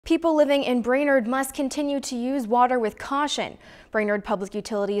People living in Brainerd must continue to use water with caution. Brainerd Public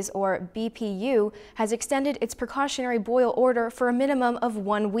Utilities, or BPU, has extended its precautionary boil order for a minimum of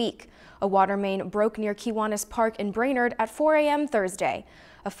 1 week. A water main broke near Kiwanis Park in Brainerd at 4 a.m. Thursday.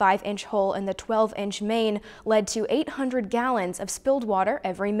 A 5-inch hole in the 12-inch main led to 800 gallons of spilled water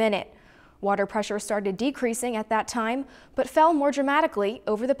every minute. Water pressure started decreasing at that time, but fell more dramatically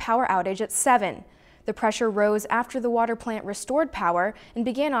over the power outage at 7. The pressure rose after the water plant restored power and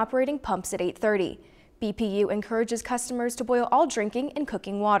began operating pumps at 8:30. BPU encourages customers to boil all drinking and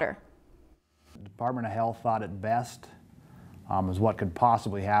cooking water. The Department of Health thought it best is what could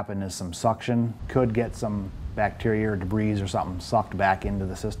possibly happen is some suction. Could get some bacteria or debris or something sucked back into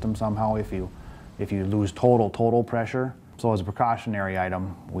the system somehow if you lose total pressure. So as a precautionary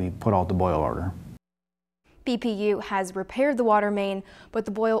item, we put out the boil order. BPU has repaired the water main, but the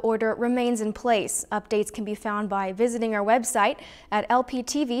boil order remains in place. Updates can be found by visiting our website at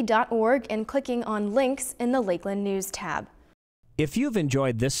lptv.org and clicking on links in the Lakeland News tab. If you've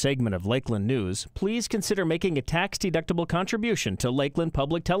enjoyed this segment of Lakeland News, please consider making a tax-deductible contribution to Lakeland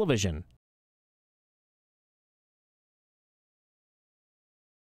Public Television.